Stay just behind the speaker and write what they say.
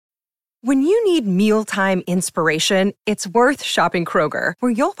When you need mealtime inspiration, it's worth shopping Kroger,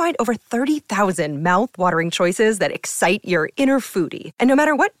 where you'll find over 30,000 mouth-watering choices that excite your inner foodie. And no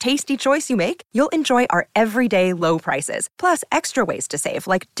matter what tasty choice you make, you'll enjoy our everyday low prices, plus extra ways to save,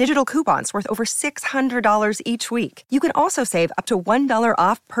 like digital coupons worth over $600 each week. You can also save up to $1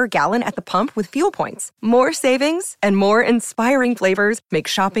 off per gallon at the pump with fuel points. More savings and more inspiring flavors make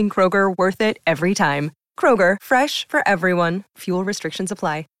shopping Kroger worth it every time. Kroger, fresh for everyone. Fuel restrictions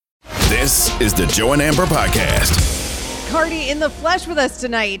apply. This is the Joe and Amber Podcast. Cardi in the flesh with us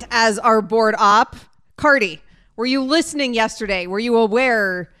tonight as our board op. Cardi, were you listening yesterday? Were you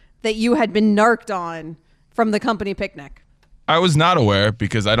aware that you had been narked on from the company picnic? I was not aware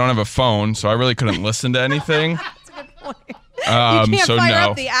because I don't have a phone, so I really couldn't listen to anything. That's a good point. You can't fire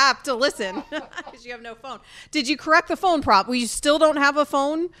up the app to listen because you have no phone. Did you correct the phone prop? Well, you still don't have a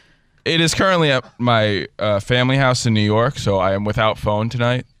phone? It is currently at my family house in New York, so I am without phone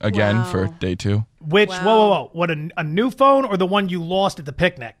tonight again for day 2. Which, whoa. What, a new phone or the one you lost at the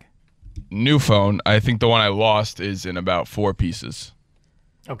picnic? New phone. I think the one I lost is in about 4 pieces.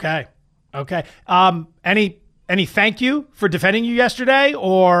 Okay. Any thank you for defending you yesterday,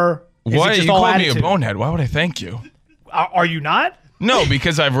 or is What? it just You all called attitude? me a bonehead. Why would I thank you? Are you not? No,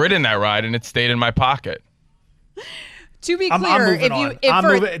 because I've ridden that ride and it stayed in my pocket. To be clear,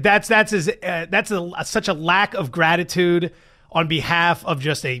 that's such a lack of gratitude on behalf of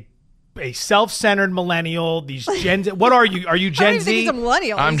just a self-centered millennial. These Gen Z. What are you? Are you Gen Z? I think he's a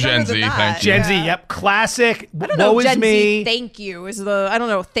millennial. I'm Gen Z. Thank you. Gen Z. Yep. Classic. I don't know. Gen me. Z. Thank you is the. I don't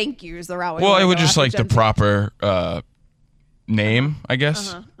know. Thank you is the route. Well, it would just like the proper name, I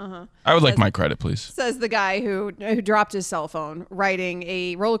guess. I would like my credit, please. Says the guy who dropped his cell phone riding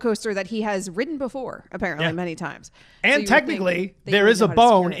a roller coaster that he has ridden before, apparently many times. And technically, there is a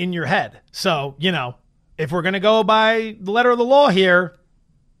bone in your head. So, if we're going to go by the letter of the law here,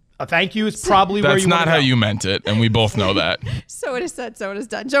 a thank you is probably where you want to go. That's not how you meant it, and we both know that. So it is said, so it is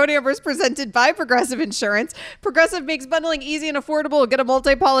done. Joe and Amber is presented by Progressive Insurance. Progressive makes bundling easy and affordable. Get a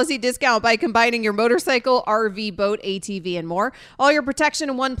multi-policy discount by combining your motorcycle, RV, boat, ATV, and more. All your protection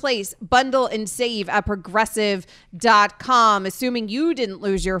in one place. Bundle and save at Progressive.com. Assuming you didn't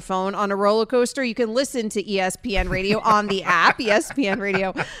lose your phone on a roller coaster, you can listen to ESPN Radio on the app. ESPN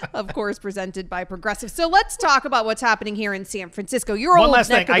Radio, of course, presented by Progressive. So let's talk about what's happening here in San Francisco. Your old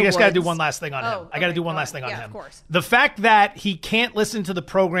neck of the I just got to do one last thing on him. I got to do one last thing on him. Of course. The fact that he can't listen to the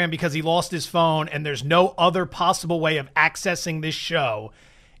program because he lost his phone and there's no other possible way of accessing this show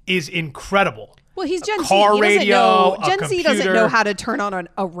is incredible. Well, he's Gen Z. Car radio, Gen Z doesn't know how to turn on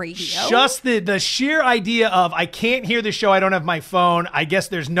a radio. Just the sheer idea of I can't hear the show. I don't have my phone. I guess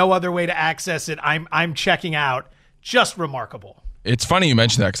there's no other way to access it. I'm checking out. Just remarkable. It's funny you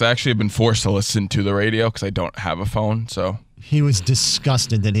mentioned that because I actually have been forced to listen to the radio because I don't have a phone, so... He was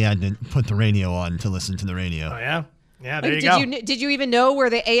disgusted that he had to put the radio on to listen to the radio. Oh, yeah? Yeah, there you go. Did you even know where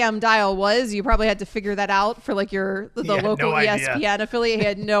the AM dial was? You probably had to figure that out for like the local ESPN affiliate. He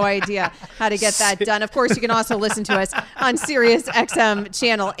had no idea how to get that done. Of course, you can also listen to us on Sirius XM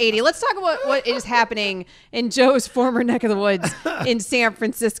Channel 80. Let's talk about what is happening in Joe's former neck of the woods in San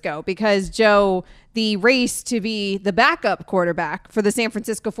Francisco, because Joe, the race to be the backup quarterback for the San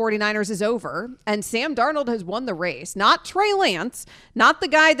Francisco 49ers is over, and Sam Darnold has won the race. Not Trey Lance, not the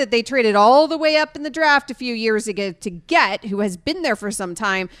guy that they traded all the way up in the draft a few years ago to get, who has been there for some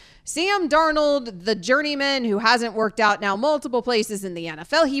time. Sam Darnold, the journeyman who hasn't worked out now multiple places in the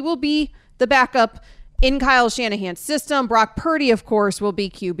NFL, he will be the backup in Kyle Shanahan's system. Brock Purdy, of course, will be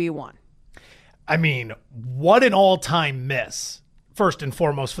QB1. I mean, what an all-time miss. First and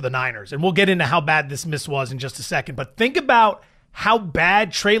foremost for the Niners. And we'll get into how bad this miss was in just a second. But think about how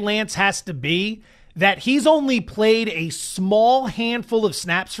bad Trey Lance has to be that he's only played a small handful of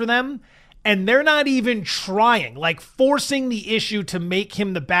snaps for them, and they're not even trying, like forcing the issue to make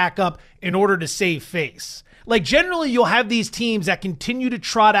him the backup in order to save face. Like generally you'll have these teams that continue to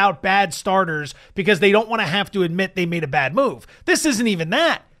trot out bad starters because they don't want to have to admit they made a bad move. This isn't even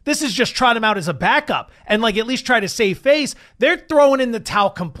that. This is just trot him out as a backup and like at least try to save face. They're throwing in the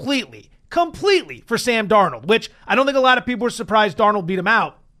towel completely for Sam Darnold, which I don't think a lot of people were surprised Darnold beat him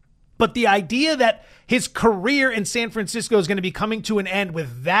out. But the idea that his career in San Francisco is going to be coming to an end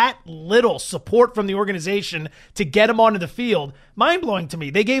with that little support from the organization to get him onto the field, mind-blowing to me.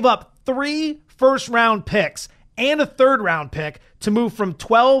 They gave up 3 first-round picks and a third-round pick to move from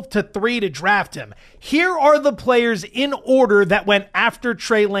 12 to 3 to draft him. Here are the players in order that went after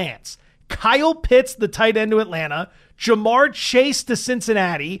Trey Lance: Kyle Pitts, the tight end to Atlanta, Jamar Chase to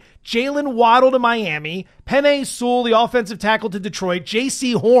Cincinnati, Jalen Waddle to Miami, Penei Sewell, the offensive tackle to Detroit,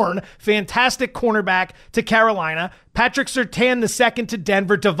 J.C. Horn, fantastic cornerback to Carolina, Patrick Surtain II to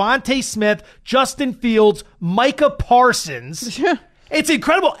Denver, Devontae Smith, Justin Fields, Micah Parsons. It's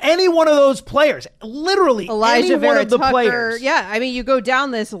incredible. Any one of those players, literally Elijah any one of the Tucker, players. Yeah, I mean, you go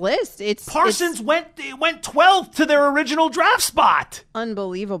down this list. Parsons went 12th to their original draft spot.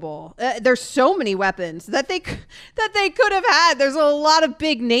 Unbelievable. There's so many weapons that they could have had. There's a lot of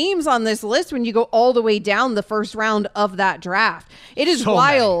big names on this list when you go all the way down the first round of that draft. It is so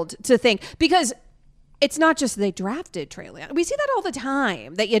wild to think, because it's not just they drafted Trey Lance. We see that all the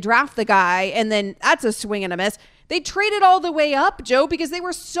time, that you draft the guy and then that's a swing and a miss. They traded all the way up, Joe, because they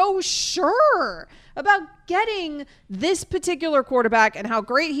were so sure about getting this particular quarterback and how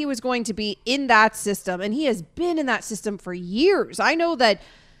great he was going to be in that system. And he has been in that system for years. I know that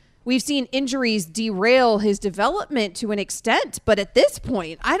we've seen injuries derail his development to an extent, but at this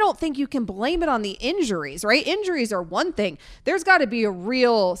point, I don't think you can blame it on the injuries, right? Injuries are one thing. There's got to be a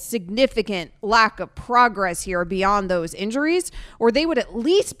real significant lack of progress here beyond those injuries, or they would at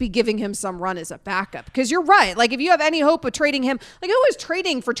least be giving him some run as a backup. Because you're right. Like, if you have any hope of trading him, like, who is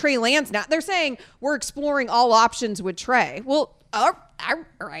trading for Trey Lance now? They're saying we're exploring all options with Trey. Well, all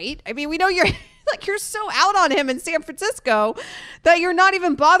right. I mean, we know you're... Like, you're so out on him in San Francisco that you're not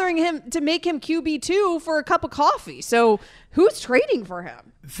even bothering him to make him QB2 for a cup of coffee. So who's trading for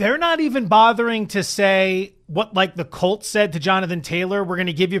him? They're not even bothering to say what, like, the Colts said to Jonathan Taylor, we're going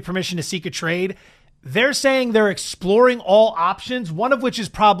to give you permission to seek a trade. They're saying they're exploring all options, one of which is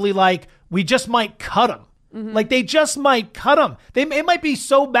probably like, we just might cut him. Mm-hmm. Like, they just might cut him. It might be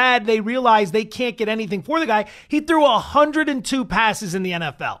so bad they realize they can't get anything for the guy. He threw 102 passes in the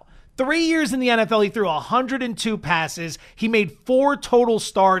NFL. 3 years in the NFL, he threw 102 passes. He made 4 total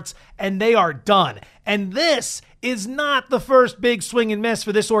starts, and they are done. And this is not the first big swing and miss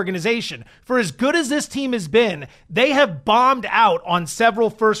for this organization. For as good as this team has been, they have bombed out on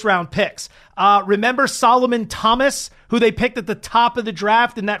several first-round picks. Remember Solomon Thomas, who they picked at the top of the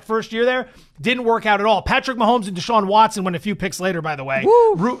draft in that first year there? Didn't work out at all. Patrick Mahomes and Deshaun Watson went a few picks later, by the way.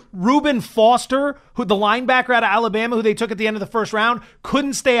 Reuben Foster, who the linebacker out of Alabama, who they took at the end of the first round,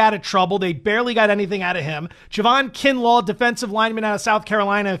 couldn't stay out of trouble. They barely got anything out of him. Javon Kinlaw, defensive lineman out of South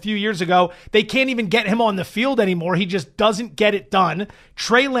Carolina a few years ago, they can't even get him on the field anymore. He just doesn't get it done.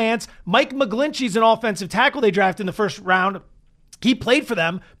 Trey Lance, Mike McGlinchey's an offensive tackle they drafted in the first round. He played for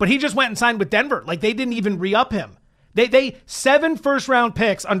them, but he just went and signed with Denver. Like, they didn't even re-up him. They 7 first-round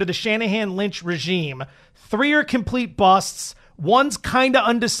picks under the Shanahan-Lynch regime. 3 are complete busts. 1's kind of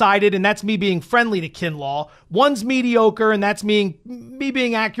undecided, and that's me being friendly to Kinlaw. 1's mediocre, and that's me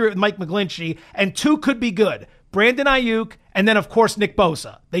being accurate with Mike McGlinchey. And 2 could be good. Brandon Ayuk, and then, of course, Nick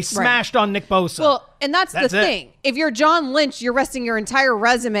Bosa. They smashed on Nick Bosa. Well, and that's the thing. If you're John Lynch, you're resting your entire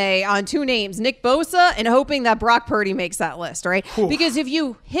resume on 2 names, Nick Bosa and hoping that Brock Purdy makes that list, right? Oof. Because if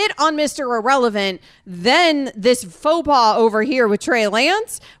you hit on Mr. Irrelevant, then this faux pas over here with Trey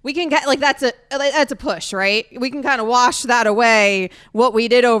Lance, we can get, like, that's a push, right? We can kind of wash that away, what we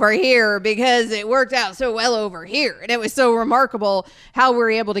did over here, because it worked out so well over here. And it was so remarkable how we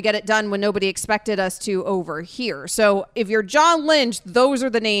were able to get it done when nobody expected us to over here. So if you're John Lynch, those are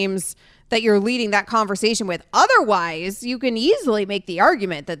the names that you're leading that conversation with. Otherwise, you can easily make the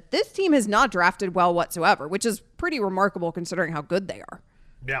argument that this team has not drafted well whatsoever, which is pretty remarkable considering how good they are.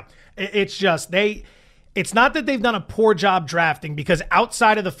 Yeah, it's just it's not that they've done a poor job drafting, because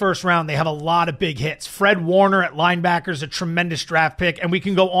outside of the first round, they have a lot of big hits. Fred Warner at linebacker is a tremendous draft pick, and we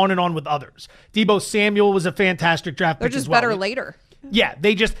can go on and on with others. Deebo Samuel was a fantastic draft pick as well. They're just better later. Yeah,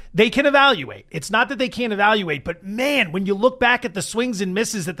 they can evaluate. It's not that they can't evaluate, but man, when you look back at the swings and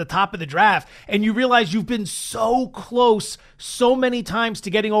misses at the top of the draft and you realize you've been so close so many times to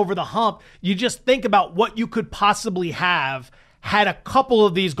getting over the hump, you just think about what you could possibly have had a couple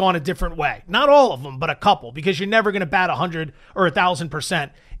of these gone a different way. Not all of them, but a couple, because you're never going to bat 100 or 1,000%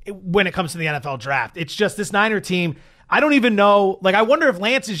 when it comes to the NFL draft. It's just this Niner team, I don't even know. Like, I wonder if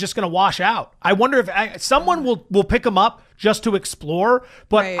Lance is just going to wash out. I wonder if someone will pick him up just to explore.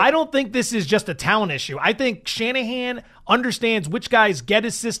 But right. I don't think this is just a talent issue. I think Shanahan understands which guys get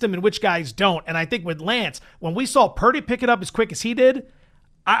his system and which guys don't. And I think with Lance, when we saw Purdy pick it up as quick as he did,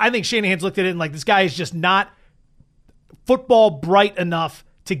 I think Shanahan's looked at it and like, this guy is just not football bright enough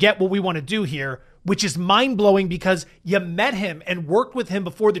to get what we want to do here, which is mind-blowing because you met him and worked with him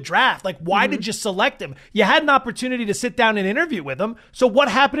before the draft. Like, why did you select him? You had an opportunity to sit down and interview with him. So what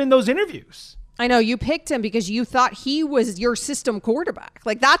happened in those interviews? I know you picked him because you thought he was your system quarterback.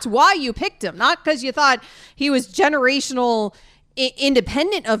 Like, that's why you picked him, not because you thought he was generational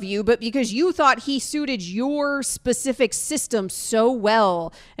independent of you, but because you thought he suited your specific system so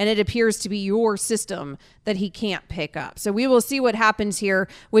well, and it appears to be your system that he can't pick up. So we will see what happens here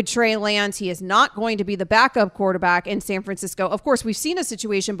with Trey Lance. He is not going to be the backup quarterback in San Francisco. Of course, we've seen a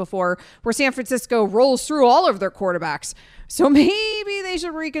situation before where San Francisco rolls through all of their quarterbacks. So maybe they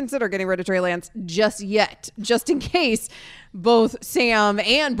should reconsider getting rid of Trey Lance just in case both Sam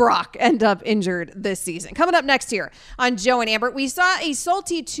and Brock end up injured this season. Coming up next here on Joe and Amber, we saw a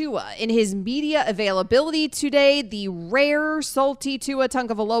salty Tua in his media availability today. The rare salty Tua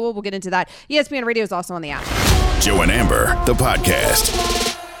Tagovailoa. We'll get into that. ESPN Radio is also on the app. Joe and Amber, the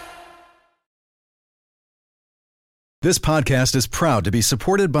podcast. This podcast is proud to be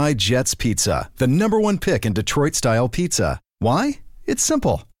supported by Jets Pizza, the #1 pick in Detroit-style pizza. Why? It's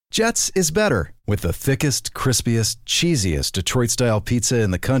simple. Jets is better. With the thickest, crispiest, cheesiest Detroit-style pizza in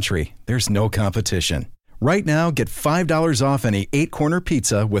the country, there's no competition. Right now, get $5 off any 8-corner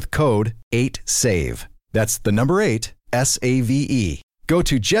pizza with code 8SAVE. That's the number 8, S-A-V-E. Go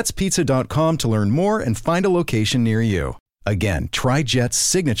to jetspizza.com to learn more and find a location near you. Again, try Jet's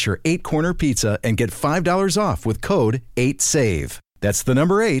signature 8-corner pizza and get $5 off with code 8SAVE. That's the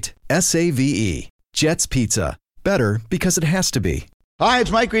number 8, S-A-V-E. Jet's Pizza. Better because it has to be. Hi,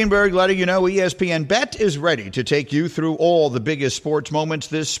 it's Mike Greenberg letting you know ESPN Bet is ready to take you through all the biggest sports moments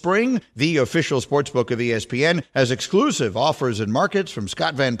this spring. The official sportsbook of ESPN has exclusive offers and markets from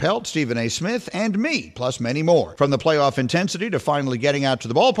Scott Van Pelt, Stephen A. Smith, and me, plus many more. From the playoff intensity to finally getting out to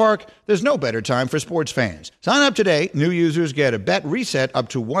the ballpark, there's no better time for sports fans. Sign up today. New users get a bet reset up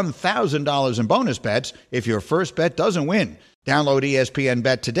to $1,000 in bonus bets if your first bet doesn't win. Download ESPN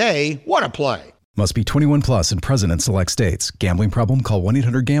Bet today. What a play. Must be 21 plus and present in select states. Gambling problem? Call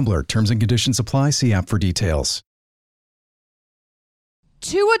 1-800-GAMBLER. Terms and conditions apply. See app for details.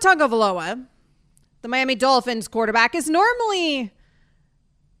 Tua Tagovailoa, the Miami Dolphins quarterback, is normally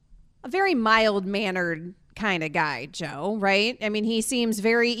a very mild-mannered kind of guy, Joe, right? I mean, he seems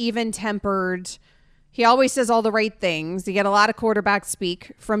very even-tempered. He always says all the right things. You get a lot of quarterback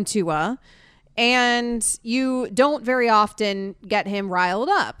speak from Tua. And you don't very often get him riled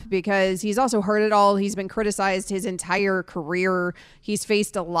up because he's also heard it all. He's been criticized his entire career. He's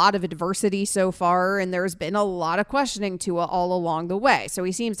faced a lot of adversity so far, and there's been a lot of questioning Tua all along the way. So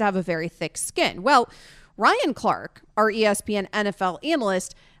he seems to have a very thick skin. Well, Ryan Clark, our ESPN NFL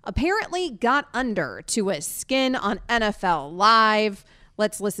analyst, apparently got under Tua's skin on NFL Live.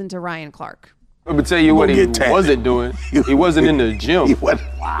 Let's listen to Ryan Clark. I'm gonna tell you what he wasn't doing. He wasn't in the gym.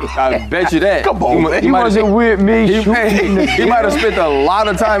 I bet you that. Come on, man. He wasn't with me. He might have spent a lot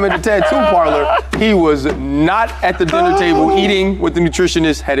of time at the tattoo parlor. He was not at the dinner table eating what the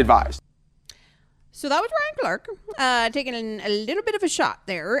nutritionist had advised. So that was Ryan Clark taking a little bit of a shot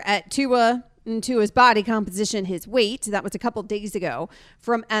there at Tua and Tua's body composition, his weight. That was a couple days ago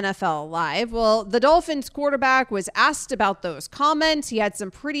from NFL Live. Well, the Dolphins quarterback was asked about those comments. He had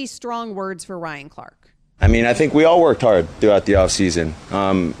some pretty strong words for Ryan Clark. I mean, I think we all worked hard throughout the offseason.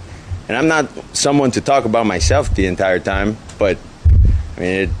 And I'm not someone to talk about myself the entire time, but I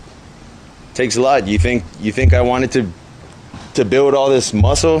mean, it takes a lot. You think I wanted to build all this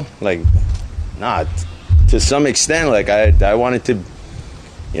muscle? Like, nah, to some extent, like I wanted to,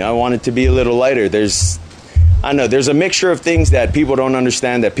 I wanted to be a little lighter. There's a mixture of things that people don't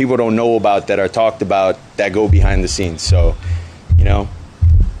understand, that people don't know about, that are talked about, that go behind the scenes. So,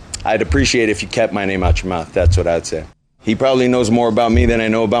 I'd appreciate if you kept my name out your mouth. That's what I'd say. He probably knows more about me than I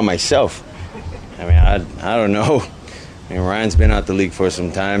know about myself. I mean, I don't know. I mean, Ryan's been out the league for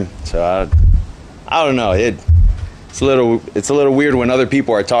some time, so I don't know. It's a little weird when other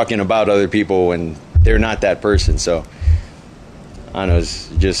people are talking about other people when they're not that person. So I don't know, it's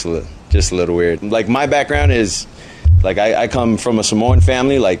just a little weird. Like, my background is, like, I come from a Samoan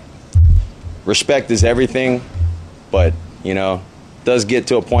family. Like, respect is everything, but does get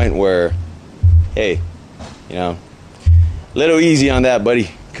to a point where, hey, a little easy on that,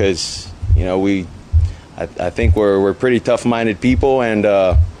 buddy, because I think we're pretty tough-minded people, and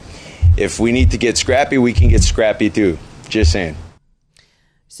if we need to get scrappy, we can get scrappy too. Just saying.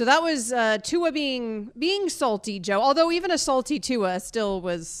 So that was Tua being salty, Joe. Although even a salty Tua still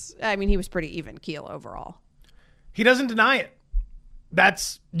was, he was pretty even keel overall. He doesn't deny it.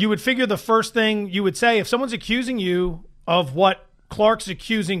 You would figure the first thing you would say if someone's accusing you of what Clark's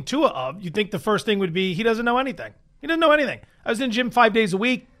accusing Tua of, you'd think the first thing would be he doesn't know anything. He doesn't know anything. I was in the gym 5 days a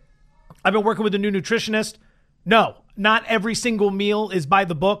week. I've been working with a new nutritionist. No, not every single meal is by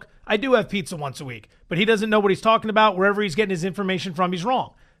the book. I do have pizza once a week, but he doesn't know what he's talking about. Wherever he's getting his information from, he's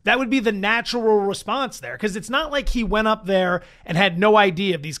wrong. That would be the natural response there, because it's not like he went up there and had no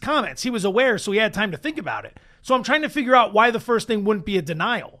idea of these comments. He was aware, so he had time to think about it. So I'm trying to figure out why the first thing wouldn't be a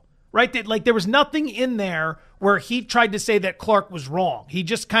denial, right? That, like, there was nothing in there where he tried to say that Clark was wrong. He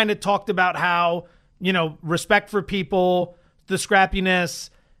just kind of talked about how, respect for people, the scrappiness.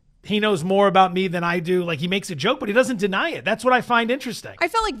 He knows more about me than I do. Like, he makes a joke, but he doesn't deny it. That's what I find interesting. I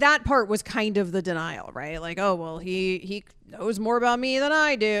felt like that part was kind of the denial, right? Like, oh, well, he knows more about me than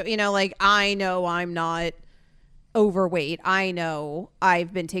I do. Like, I know I'm not overweight. I know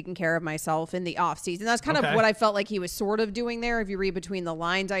I've been taking care of myself in the off season. That's kind of what I felt like he was sort of doing there. If you read between the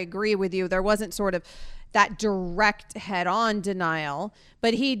lines, I agree with you. There wasn't sort of that direct head-on denial,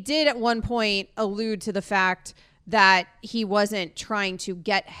 but he did at one point allude to the fact that he wasn't trying to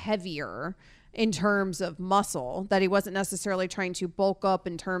get heavier in terms of muscle, that he wasn't necessarily trying to bulk up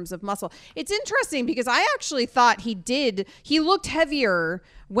in terms of muscle. It's interesting because I actually thought he looked heavier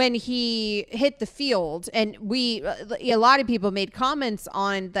when he hit the field, and a lot of people made comments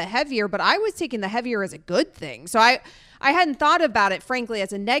on the heavier, but I was taking the heavier as a good thing. So I hadn't thought about it, frankly,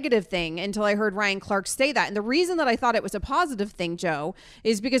 as a negative thing until I heard Ryan Clark say that. And the reason that I thought it was a positive thing, Joe,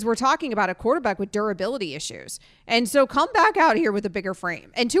 is because we're talking about a quarterback with durability issues. And so come back out here with a bigger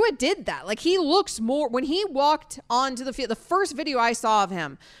frame. And Tua did that. Like, he looks more, when he walked onto the field, the first video I saw of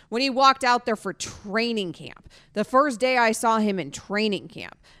him, when he walked out there for training camp, the first day I saw him in training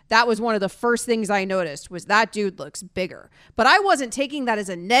camp, that was one of the first things I noticed was that dude looks bigger. But I wasn't taking that as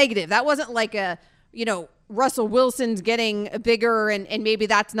a negative. That wasn't like a, Russell Wilson's getting bigger and maybe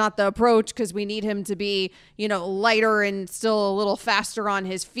that's not the approach because we need him to be, lighter and still a little faster on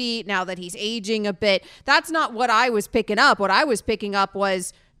his feet now that he's aging a bit. That's not what I was picking up. What I was picking up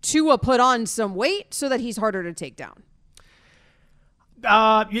was Tua put on some weight so that he's harder to take down.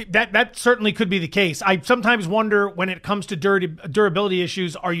 That certainly could be the case. I sometimes wonder when it comes to durability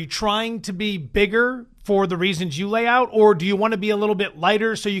issues, are you trying to be bigger for the reasons you lay out, or do you want to be a little bit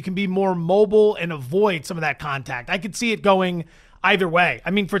lighter so you can be more mobile and avoid some of that contact? I could see it going either way.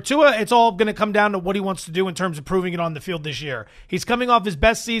 I mean, for Tua, it's all going to come down to what he wants to do in terms of proving it on the field this year. He's coming off his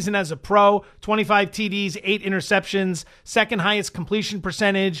best season as a pro, 25 TDs, 8 interceptions, second highest completion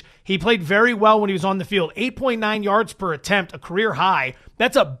percentage. He played very well when he was on the field, 8.9 yards per attempt, a career high.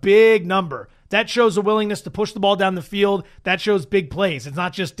 That's a big number. That shows a willingness to push the ball down the field. That shows big plays. It's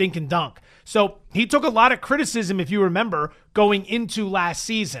not just dink and dunk. So he took a lot of criticism, if you remember, going into last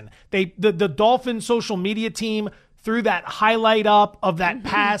season. The Dolphins social media team threw that highlight up of that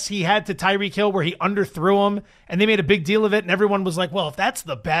pass he had to Tyreek Hill where he underthrew him, and they made a big deal of it, and everyone was like, well, if that's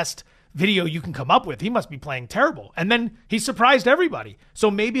the best video you can come up with, he must be playing terrible. And then he surprised everybody.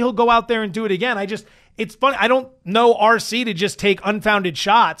 So maybe he'll go out there and do it again. It's funny. I don't know RC to just take unfounded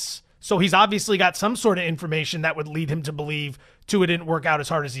shots. So he's obviously got some sort of information that would lead him to believe Tua didn't work out as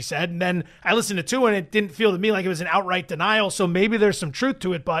hard as he said. And then I listened to Tua and it didn't feel to me like it was an outright denial. So maybe there's some truth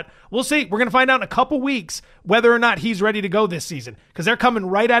to it, but we'll see. We're going to find out in a couple weeks whether or not he's ready to go this season because they're coming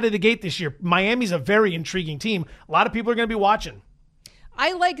right out of the gate this year. Miami's a very intriguing team. A lot of people are going to be watching.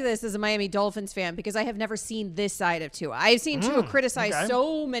 I like this as a Miami Dolphins fan because I have never seen this side of Tua. I've seen Tua criticized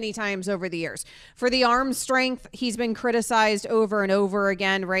so many times over the years. For the arm strength, he's been criticized over and over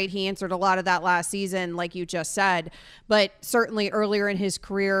again, right? He answered a lot of that last season, like you just said. But certainly earlier in his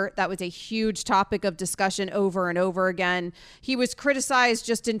career, that was a huge topic of discussion over and over again. He was criticized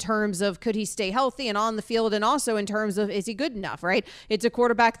just in terms of could he stay healthy and on the field, and also in terms of is he good enough, right? It's a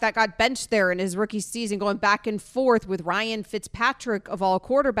quarterback that got benched there in his rookie season, going back and forth with Ryan Fitzpatrick of all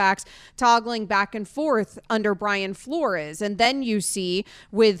quarterbacks, toggling back and forth under Brian Flores. And then you see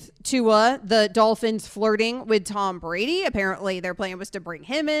with Tua, the Dolphins flirting with Tom Brady. Apparently their plan was to bring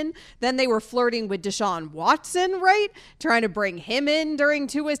him in. Then they were flirting with Deshaun Watson, right? Trying to bring him in during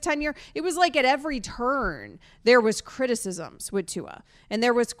Tua's tenure. It was like at every turn there was criticisms with Tua and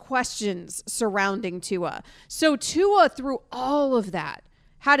there was questions surrounding Tua. So Tua, through all of that,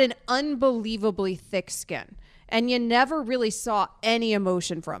 had an unbelievably thick skin. And you never really saw any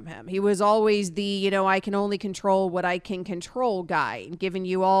emotion from him. He was always the, I can only control what I can control guy, giving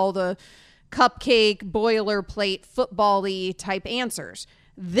you all the cupcake, boilerplate, football-y type answers.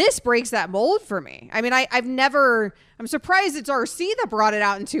 This breaks that mold for me. I mean, I'm surprised it's RC that brought it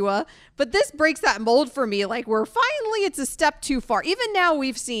out in Tua, but this breaks that mold for me. Like, where finally it's a step too far. Even now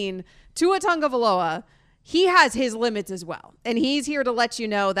we've seen Tua Tagovailoa. He has his limits as well. And he's here to let you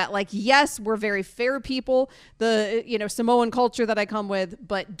know that, like, yes, we're very fair people, the, Samoan culture that I come with,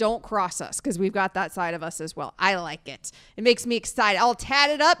 but don't cross us because we've got that side of us as well. I like it. It makes me excited. I'll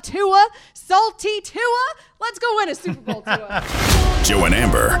tat it up. Tua, salty Tua. Let's go win a Super Bowl, Tua. Joe and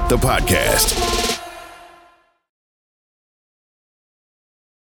Amber, the podcast.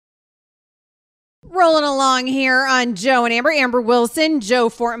 Rolling along here on Joe and Amber. Amber Wilson, Joe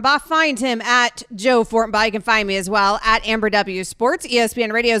Fortenbaugh. Find him at Joe Fortenbaugh. You can find me as well at Amber W Sports.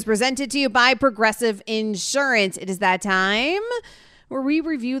 ESPN Radio is presented to you by Progressive Insurance. It is that time where we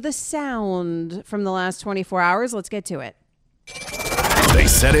review the sound from the last 24 hours. Let's get to it. They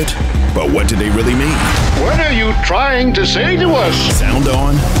said it, but what did they really mean? What are you trying to say to us? Sound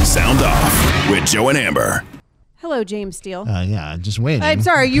on, sound off with Joe and Amber. Hello, James Steele. Yeah, just waiting. I'm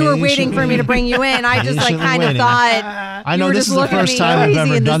sorry, you were waiting for me to bring you in. I just kind of thought. I know this is the first time I've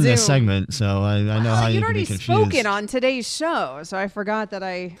ever done this segment, so I know how you can be confused. You'd already spoken on today's show, so I forgot that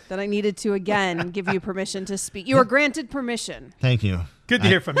I needed to again give you permission to speak. You were granted permission. Thank you. Good to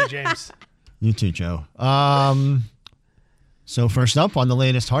hear from you, James. You too, Joe. So first up on the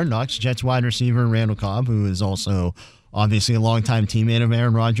latest Hard Knocks, Jets wide receiver Randall Cobb, who is also obviously a longtime teammate of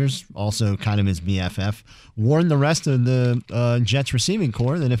Aaron Rodgers, also kind of his BFF, warned the rest of the Jets receiving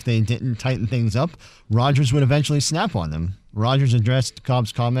corps that if they didn't tighten things up, Rodgers would eventually snap on them. Rodgers addressed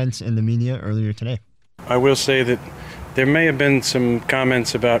Cobb's comments in the media earlier today. I will say that there may have been some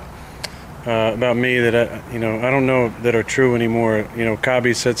comments about me that I don't know that are true anymore.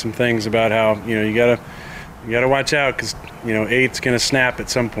 Cobby said some things about how you gotta watch out because 8's gonna snap at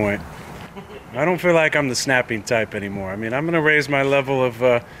some point. I don't feel like I'm the snapping type anymore. I mean, I'm going to raise my level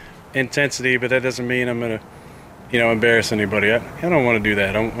of intensity, but that doesn't mean I'm going to, embarrass anybody. I don't want to do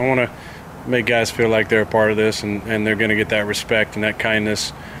that. I want to make guys feel like they're a part of this and they're going to get that respect and that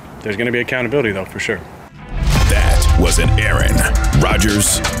kindness. There's going to be accountability, though, for sure. That was an Aaron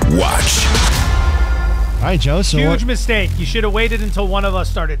Rodgers watch. All right, Joe. So huge mistake. You should have waited until one of us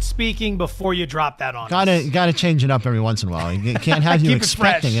started speaking before you dropped that on us. Gotta change it up every once in a while. You can't have you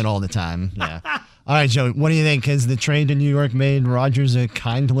expecting it all the time. Yeah. All right, Joe. What do you think? Has the trade to New York made Rodgers a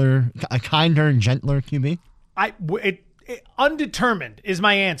kinder, gentler QB? Undetermined is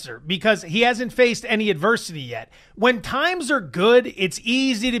my answer because he hasn't faced any adversity yet. When times are good, it's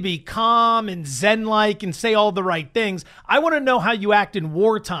easy to be calm and zen-like and say all the right things. I want to know how you act in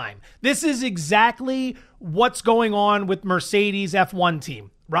wartime. This is exactly what's going on with Mercedes F1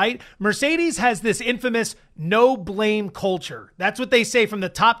 team, right? Mercedes has this infamous no blame culture. That's what they say from the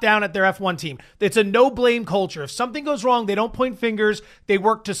top down at their F1 team. It's a no blame culture. If something goes wrong, they don't point fingers, they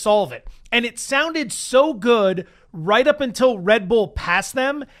work to solve it. And it sounded so good right up until Red Bull passed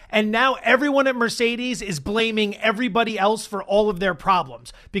them, and now everyone at Mercedes is blaming everybody else for all of their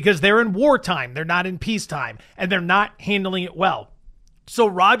problems because they're in wartime, they're not in peacetime, and they're not handling it well. So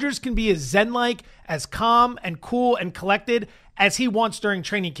Rodgers can be as zen-like, as calm and cool and collected as he wants during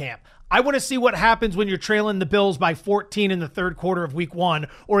training camp. I want to see what happens when you're trailing the Bills by 14 in the third quarter of week 1,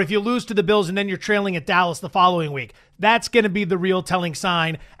 or if you lose to the Bills and then you're trailing at Dallas the following week. That's going to be the real telling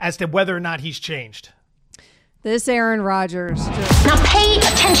sign as to whether or not he's changed. This Aaron Rodgers. Now pay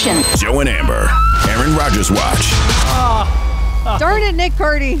attention. Joe and Amber, Aaron Rodgers watch. Darn it, Nick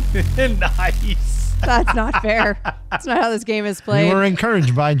Carty. Nice. That's not fair. That's not how this game is played. You were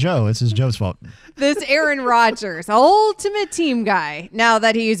encouraged by Joe. This is Joe's fault. This Aaron Rodgers, ultimate team guy, now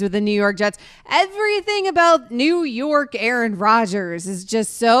that he's with the New York Jets. Everything about New York Aaron Rodgers is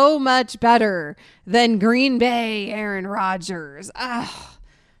just so much better than Green Bay Aaron Rodgers.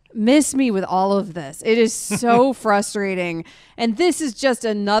 Miss me with all of this. It is so frustrating. And this is just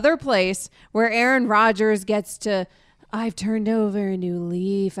another place where Aaron Rodgers gets to, I've turned over a new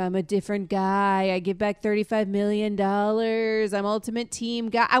leaf. I'm a different guy. I give back $35 million. I'm ultimate team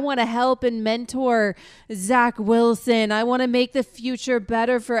guy. I want to help and mentor Zach Wilson. I want to make the future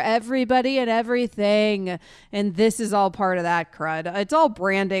better for everybody and everything. And this is all part of that crud. It's all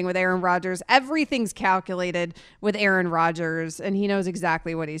branding with Aaron Rodgers. Everything's calculated with Aaron Rodgers. And he knows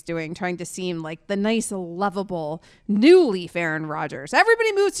exactly what he's doing, trying to seem like the nice, lovable, new leaf Aaron Rodgers.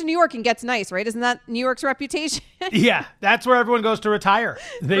 Everybody moves to New York and gets nice, right? Isn't that New York's reputation? Yeah. That's where everyone goes to retire.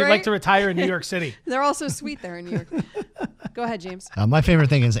 They like to retire in New York City. They're all so sweet there in New York. Go ahead, James. My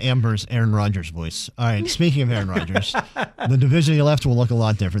favorite thing is Amber's Aaron Rodgers voice. All right, speaking of Aaron Rodgers, the division he left will look a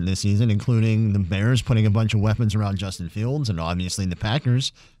lot different this season, including the Bears putting a bunch of weapons around Justin Fields, and obviously the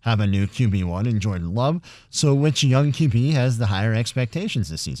Packers have a new QB1 in Jordan Love. So which young QB has the higher expectations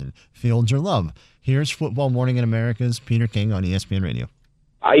this season, Fields or Love? Here's Football Morning in America's Peter King on ESPN Radio.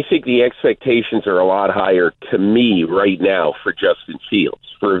 I think the expectations are a lot higher to me right now for Justin Fields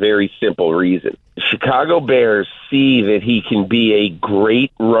for a very simple reason. The Chicago Bears see that he can be a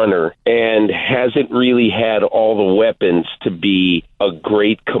great runner and hasn't really had all the weapons to be a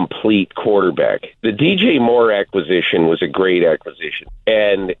great, complete quarterback. The DJ Moore acquisition was a great acquisition,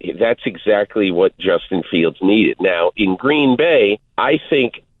 and that's exactly what Justin Fields needed. Now, in Green Bay, I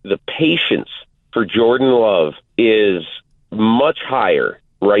think the patience for Jordan Love is much higher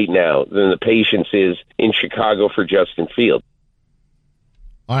right now than the patience is in Chicago for Justin Fields.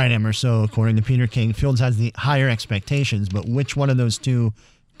 All right, Emmer. So according to Peter King, Fields has the higher expectations, but which one of those two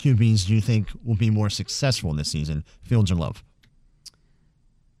QBs do you think will be more successful this season, Fields or Love?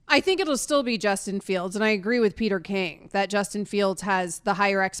 I think it'll still be Justin Fields, and I agree with Peter King that Justin Fields has the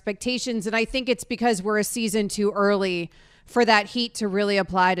higher expectations, and I think it's because we're a season too early for that heat to really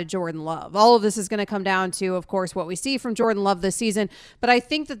apply to Jordan Love. All of this is going to come down to, of course, what we see from Jordan Love this season, but I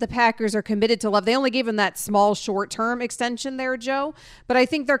think that the Packers are committed to Love. They only gave him that small short-term extension there, Joe, but I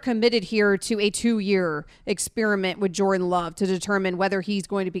think they're committed here to a 2-year experiment with Jordan Love to determine whether he's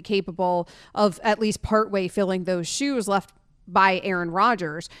going to be capable of at least partway filling those shoes left by Aaron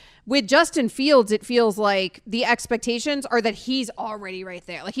Rodgers. With Justin Fields, it feels like the expectations are that he's already right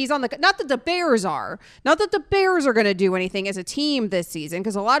there. Like he's on the, not that the Bears are going to do anything as a team this season,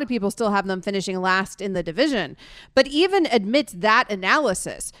 because a lot of people still have them finishing last in the division. But even amidst that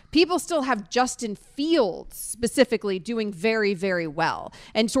analysis, people still have Justin Fields specifically doing very, very well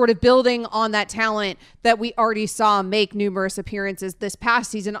and sort of building on that talent that we already saw make numerous appearances this past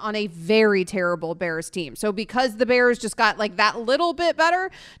season on a very terrible Bears team. So because the Bears just got like that little bit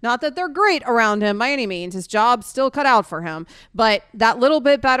better, not that they're great around him by any means. His job's still cut out for him. But that little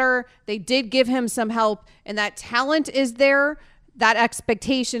bit better, they did give him some help, and that talent is there. That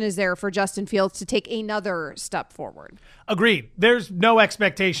expectation is there for Justin Fields to take another step forward. Agreed. There's no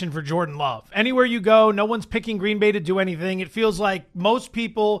expectation for Jordan Love. Anywhere you go, no one's picking Green Bay to do anything. It feels like most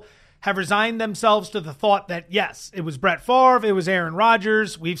people have resigned themselves to the thought that, yes, it was Brett Favre, it was Aaron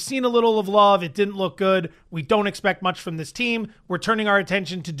Rodgers. We've seen a little of Love. It didn't look good. We don't expect much from this team. We're turning our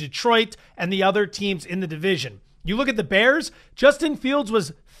attention to Detroit and the other teams in the division. You look at the Bears, Justin Fields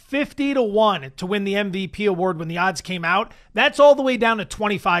was 50-1 to win the MVP award when the odds came out. That's all the way down to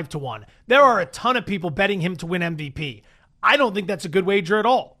 25-1. There are a ton of people betting him to win MVP. I don't think that's a good wager at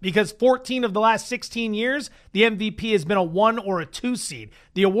all, because 14 of the last 16 years, the MVP has been a 1 or a 2 seed.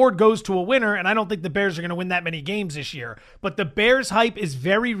 The award goes to a winner, and I don't think the Bears are going to win that many games this year. But the Bears hype is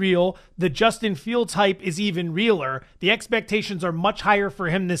very real. The Justin Fields hype is even realer. The expectations are much higher for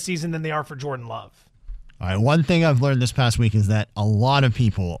him this season than they are for Jordan Love. All right, one thing I've learned this past week is that a lot of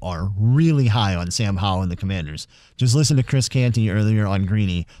people are really high on Sam Howell and the Commanders. Just listen to Chris Canty earlier on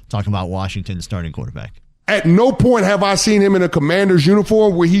Greeny talk about Washington's starting quarterback. At no point have I seen him in a Commander's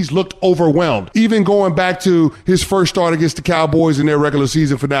uniform where he's looked overwhelmed, even going back to his first start against the Cowboys in their regular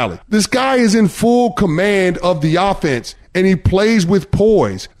season finale. This guy is in full command of the offense, and he plays with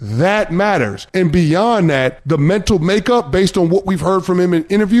poise. That matters. And beyond that, the mental makeup, based on what we've heard from him in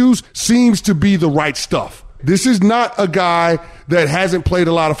interviews, seems to be the right stuff. This is not a guy that hasn't played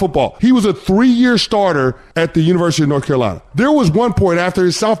a lot of football. He was a 3-year starter at the University of North Carolina. There was one point after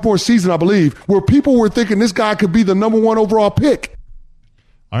his sophomore season, I believe, where people were thinking this guy could be the number 1 overall pick.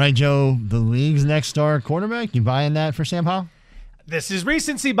 All right, Joe, the league's next star quarterback, you buying that for Sam Howell? This is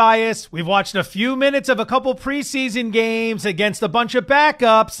recency bias. We've watched a few minutes of a couple preseason games against a bunch of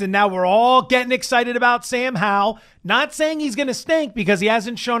backups, and now we're all getting excited about Sam Howell. Not saying he's going to stink, because he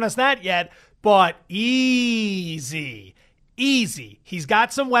hasn't shown us that yet, but easy. He's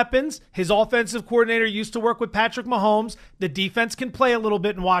got some weapons. His offensive coordinator used to work with Patrick Mahomes. The defense can play a little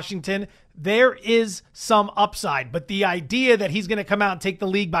bit in Washington. There is some upside, but the idea that he's going to come out and take the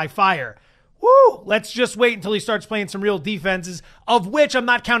league by fire, let's just wait until he starts playing some real defenses, of which I'm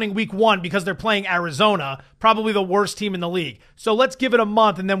not counting week 1 because they're playing Arizona, probably the worst team in the league. So let's give it a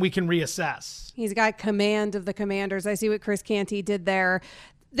month and then we can reassess. He's got command of the Commanders. I see what Chris Canty did there.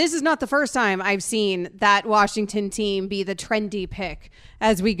 This is not the first time I've seen that Washington team be the trendy pick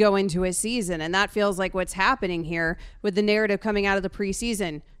as we go into a season. And that feels like what's happening here with the narrative coming out of the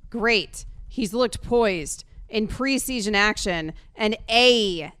preseason. Great. He's looked poised in preseason action and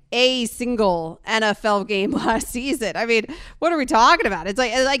a single NFL game last season. I mean, what are we talking about? It's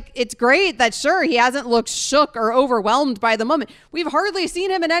like it's great that, sure, he hasn't looked shook or overwhelmed by the moment. We've hardly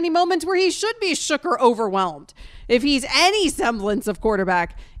seen him in any moments where he should be shook or overwhelmed if he's any semblance of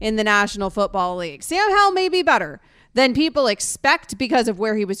quarterback in the National Football League. Sam Howell may be better than people expect because of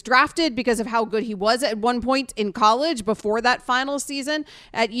where he was drafted, because of how good he was at one point in college before that final season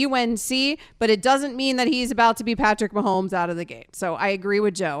at UNC, but it doesn't mean that he's about to be Patrick Mahomes out of the gate. So I agree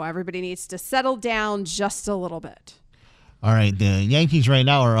with Joe. Everybody needs to settle down just a little bit. All right, the Yankees right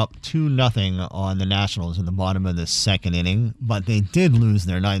now are up 2-0 on the Nationals in the bottom of the second inning, but they did lose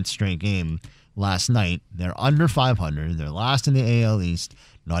their 9th straight game last night. They're under 500. They're last in the AL East,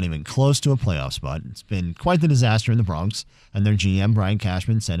 not even close to a playoff spot. It's been quite the disaster in the Bronx, and their GM, Brian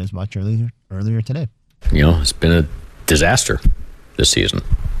Cashman, said as much earlier today. You know, it's been a disaster this season.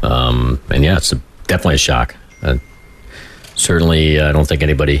 And yeah, it's definitely a shock. Certainly, I don't think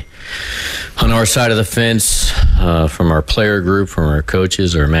anybody on our side of the fence, from our player group, from our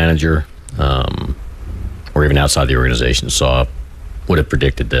coaches, our manager, or even outside the organization, would have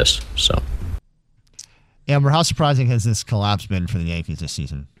predicted this. So, Amber, how surprising has this collapse been for the Yankees this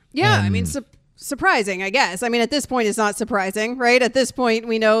season? Yeah, I mean, surprising, I guess. I mean, at this point, it's not surprising, right? At this point,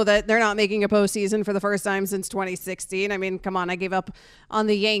 we know that they're not making a postseason for the first time since 2016. I mean, come on, I gave up on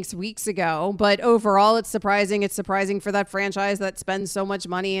the Yanks weeks ago. But overall, it's surprising. It's surprising for that franchise that spends so much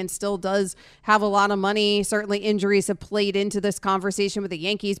money and still does have a lot of money. Certainly, injuries have played into this conversation with the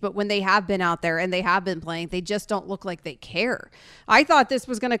Yankees. But when they have been out there and they have been playing, they just don't look like they care. I thought this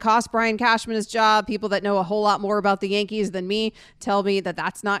was going to cost Brian Cashman his job. People that know a whole lot more about the Yankees than me tell me that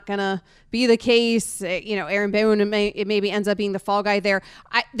that's not going to be the case. Aaron Boone maybe ends up being the fall guy there.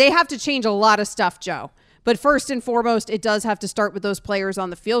 They have to change a lot of stuff, Joe. But first and foremost, it does have to start with those players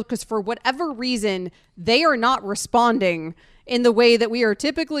on the field, because for whatever reason, they are not responding in the way that we are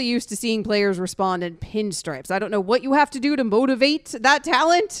typically used to seeing players respond in pinstripes. I don't know what you have to do to motivate that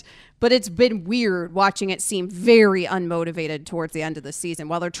talent, but it's been weird watching it seem very unmotivated towards the end of the season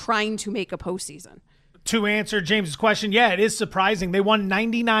while they're trying to make a postseason. To answer James's question, yeah, it is surprising. They won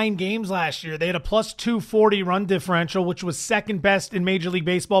 99 games last year. They had a plus 240 run differential, which was second best in Major League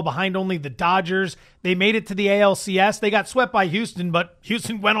Baseball behind only the Dodgers. They made it to the ALCS. They got swept by Houston, but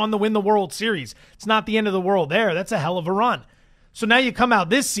Houston went on to win the World Series. It's not the end of the world there. That's a hell of a run. So now you come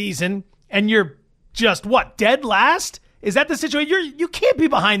out this season and you're just, dead last? Is that the situation? You can't be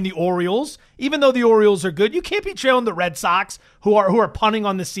behind the Orioles, even though the Orioles are good. You can't be trailing the Red Sox, who are punting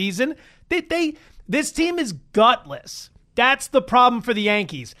on the season. This team is gutless. That's the problem for the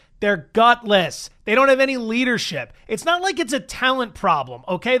Yankees. They're gutless. They don't have any leadership. It's not like it's a talent problem,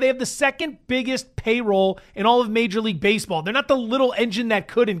 okay? They have the second biggest payroll in all of Major League Baseball. They're not the little engine that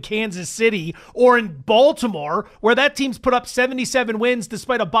could in Kansas City or in Baltimore, where that team's put up 77 wins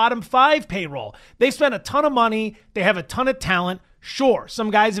despite a bottom 5 payroll. They've spent a ton of money. They have a ton of talent. Sure,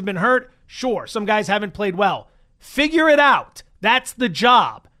 some guys have been hurt. Sure, some guys haven't played well. Figure it out. That's the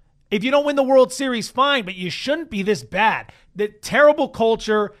job. If you don't win the World Series, fine, but you shouldn't be this bad. The terrible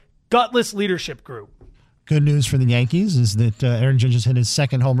culture, gutless leadership group. Good news for the Yankees is that Aaron Judge has hit his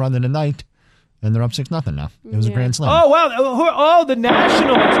second home run in the night, and they're up 6-0 now. It was a grand slam. Oh, wow. Oh, the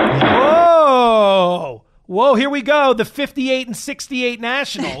Nationals. Yeah. Whoa, here we go. The 58 and 68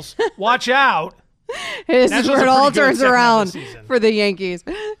 Nationals. Watch out. This is where it all turns around for the Yankees.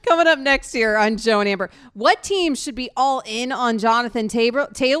 Coming up next year on Joe and Amber, what team should be all in on Jonathan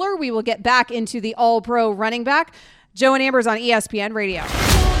Taylor? We will get back into the all-pro running back. Joe and Amber's on ESPN Radio.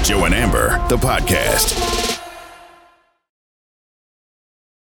 Joe and Amber, the podcast.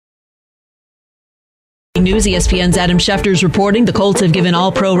 News, ESPN's Adam Schefter's reporting the Colts have given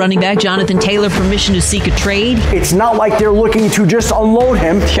all-pro running back Jonathan Taylor permission to seek a trade. It's not like they're looking to just unload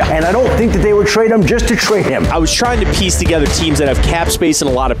him, and I don't think that they would trade him just to trade him. I was trying to piece together teams that have cap space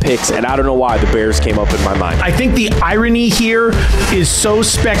and a lot of picks, and I don't know why the Bears came up in my mind. I think the irony here is so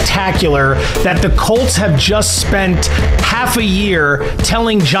spectacular that the Colts have just spent half a year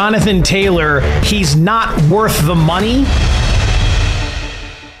telling Jonathan Taylor he's not worth the money.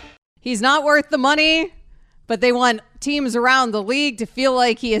 He's not worth the money. But they want teams around the league to feel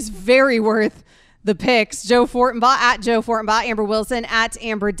like he is very worth the picks. Joe Fortenbaugh at Joe Fortenbaugh, Amber Wilson at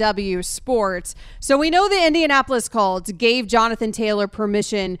Amber W Sports. So we know the Indianapolis Colts gave Jonathan Taylor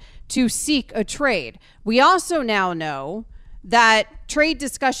permission to seek a trade. We also now know that trade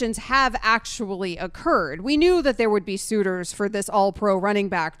discussions have actually occurred. We knew that there would be suitors for this all-pro running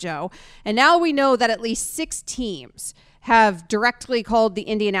back, Joe. And now we know that at least 6 teams have directly called the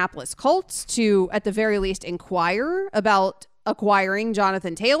Indianapolis Colts to, at the very least, inquire about acquiring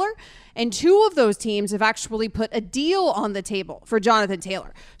Jonathan Taylor. And 2 of those teams have actually put a deal on the table for Jonathan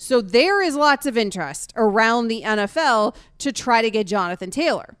Taylor. So there is lots of interest around the NFL to try to get Jonathan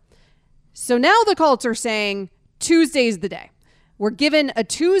Taylor. So now the Colts are saying Tuesday's the day. We're given a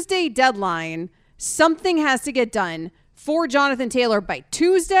Tuesday deadline. Something has to get done for Jonathan Taylor by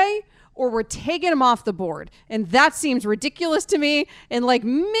Tuesday, or we're taking him off the board. And that seems ridiculous to me. And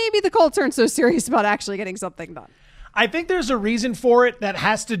maybe the Colts aren't so serious about actually getting something done. I think there's a reason for it that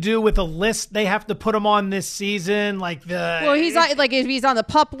has to do with a list they have to put him on this season. He's not, if he's on the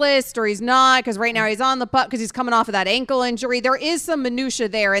PUP list or he's not, because right now he's on the PUP because he's coming off of that ankle injury. There is some minutia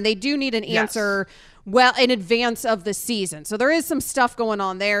there, and they do need an answer well in advance of the season. So there is some stuff going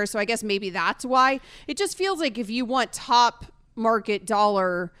on there. So I guess maybe that's why. It just feels like if you want top market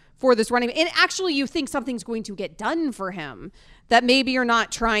dollar for this running. And actually you think something's going to get done for him, that maybe you're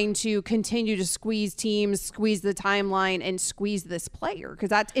not trying to continue to squeeze teams, squeeze the timeline, and squeeze this player.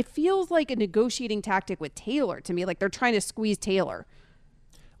 Because it feels like a negotiating tactic with Taylor to me. Like they're trying to squeeze Taylor.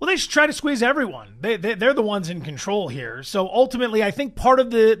 Well, they should try to squeeze everyone. They're the ones in control here. So ultimately, I think part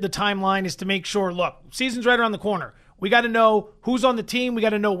of the timeline is to make sure, look, season's right around the corner. We got to know who's on the team. We got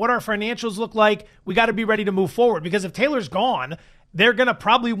to know what our financials look like. We got to be ready to move forward, because if Taylor's gone, they're going to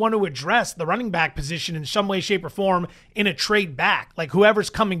probably want to address the running back position in some way, shape, or form in a trade back. Like whoever's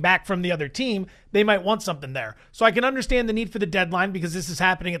coming back from the other team, they might want something there. So I can understand the need for the deadline, because this is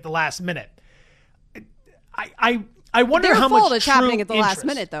happening at the last minute. I wonder how much it's happening at the last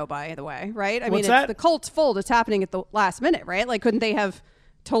minute, though, by the way, right? I mean, it's the Colts' fault. It's happening at the last minute, right? Like, couldn't they have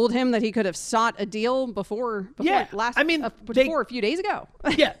told him that he could have sought a deal before a few days ago?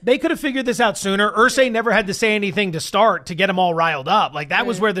 Yeah, they could have figured this out sooner. Irsay never had to say anything to start to get them all riled up. Like, that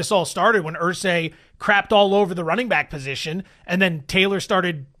was where this all started, when Irsay crapped all over the running back position, and then Taylor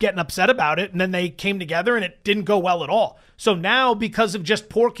started getting upset about it, and then they came together, and it didn't go well at all. So now, because of just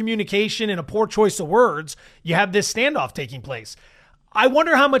poor communication and a poor choice of words, you have this standoff taking place. I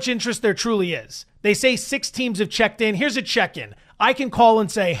wonder how much interest there truly is. They say 6 teams have checked in. Here's a check-in. I can call and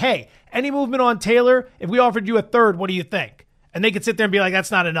say, hey, any movement on Taylor? If we offered you a third, what do you think? And they could sit there and be like,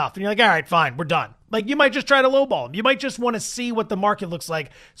 that's not enough. And you're like, all right, fine, we're done. Like, you might just try to lowball them. You might just want to see what the market looks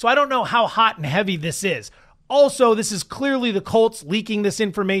like. So I don't know how hot and heavy this is. Also, this is clearly the Colts leaking this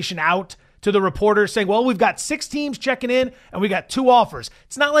information out to the reporters, saying, well, we've got 6 teams checking in and we got 2 offers.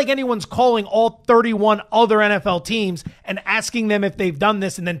 It's not like anyone's calling all 31 other NFL teams and asking them if they've done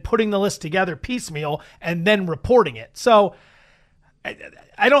this and then putting the list together piecemeal and then reporting it. So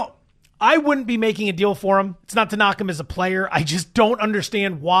I wouldn't be making a deal for him. It's not to knock him as a player. I just don't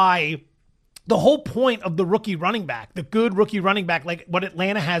understand why the whole point of the rookie running back, the good rookie running back, like what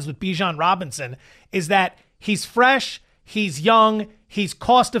Atlanta has with Bijan Robinson, is that he's fresh, he's young, he's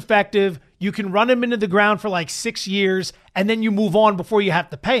cost effective. You can run him into the ground for like 6 years and then you move on before you have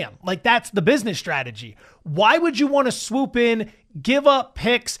to pay him. Like, that's the business strategy. Why would you want to swoop in, give up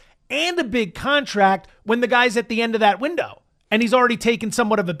picks and a big contract when the guy's at the end of that window and he's already taken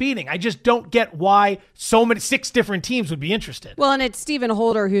somewhat of a beating? I just don't get why 6 different teams would be interested. Well, and it's Stephen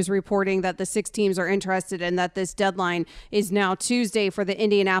Holder who's reporting that the 6 teams are interested and that this deadline is now Tuesday for the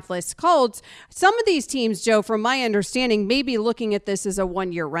Indianapolis Colts. Some of these teams, Joe, from my understanding, may be looking at this as a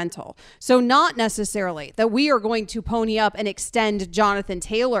 1-year rental. So not necessarily that we are going to pony up and extend Jonathan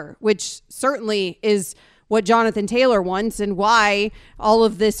Taylor, which certainly is what Jonathan Taylor wants and why all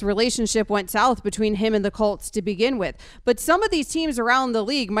of this relationship went south between him and the Colts to begin with. But some of these teams around the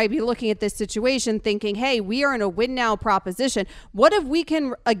league might be looking at this situation thinking, hey, we are in a win now proposition. What if we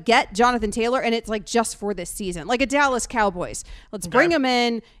can get Jonathan Taylor and it's like just for this season, like a Dallas Cowboys? Let's bring him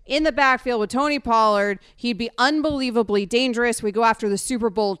in the backfield with Tony Pollard. He'd be unbelievably dangerous. We go after the Super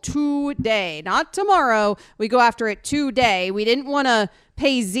Bowl today, not tomorrow. We go after it today. We didn't want to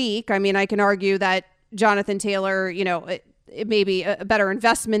pay Zeke. I mean, I can argue that Jonathan Taylor, it may be a better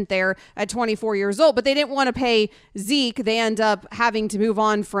investment there at 24 years old, but they didn't want to pay Zeke. They end up having to move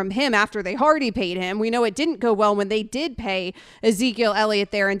on from him after they already paid him. We know it didn't go well when they did pay Ezekiel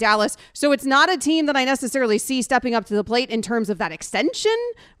Elliott there in Dallas. So it's not a team that I necessarily see stepping up to the plate in terms of that extension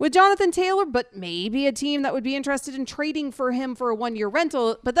with Jonathan Taylor, but maybe a team that would be interested in trading for him for a 1-year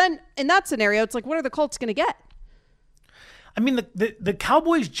rental. But then in that scenario, it's like, what are the Colts going to get? I mean, the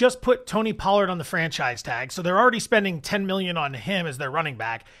Cowboys just put Tony Pollard on the franchise tag, so they're already spending $10 million on him as their running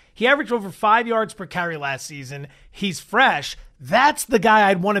back. He averaged over 5 yards per carry last season. He's fresh. That's the guy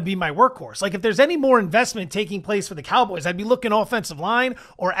I'd want to be my workhorse. Like, if there's any more investment taking place for the Cowboys, I'd be looking offensive line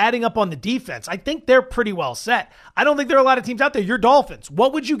or adding up on the defense. I think they're pretty well set. I don't think there are a lot of teams out there. You're Dolphins.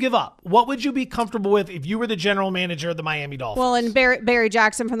 What would you give up? What would you be comfortable with if you were the general manager of the Miami Dolphins? Well, and Barry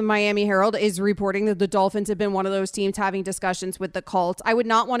Jackson from the Miami Herald is reporting that the Dolphins have been one of those teams having discussions with the Colts. I would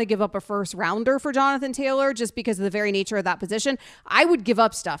not want to give up a first rounder for Jonathan Taylor just because of the very nature of that position. I would give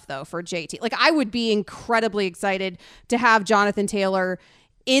up stuff, though, for JT. Like, I would be incredibly excited to have Jonathan Taylor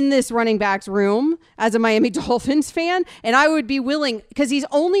in this running backs room as a Miami Dolphins fan. And I would be willing, because he's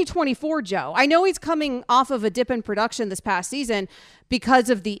only 24, Joe. I know he's coming off of a dip in production this past season because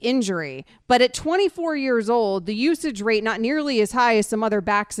of the injury. But at 24 years old, the usage rate not nearly as high as some other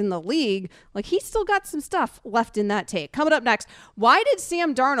backs in the league. Like, he's still got some stuff left in that tank. Coming up next, why did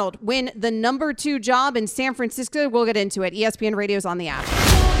Sam Darnold win the number 2 job in San Francisco? We'll get into it. ESPN Radio's on the app.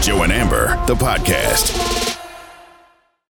 Joe and Amber, the podcast.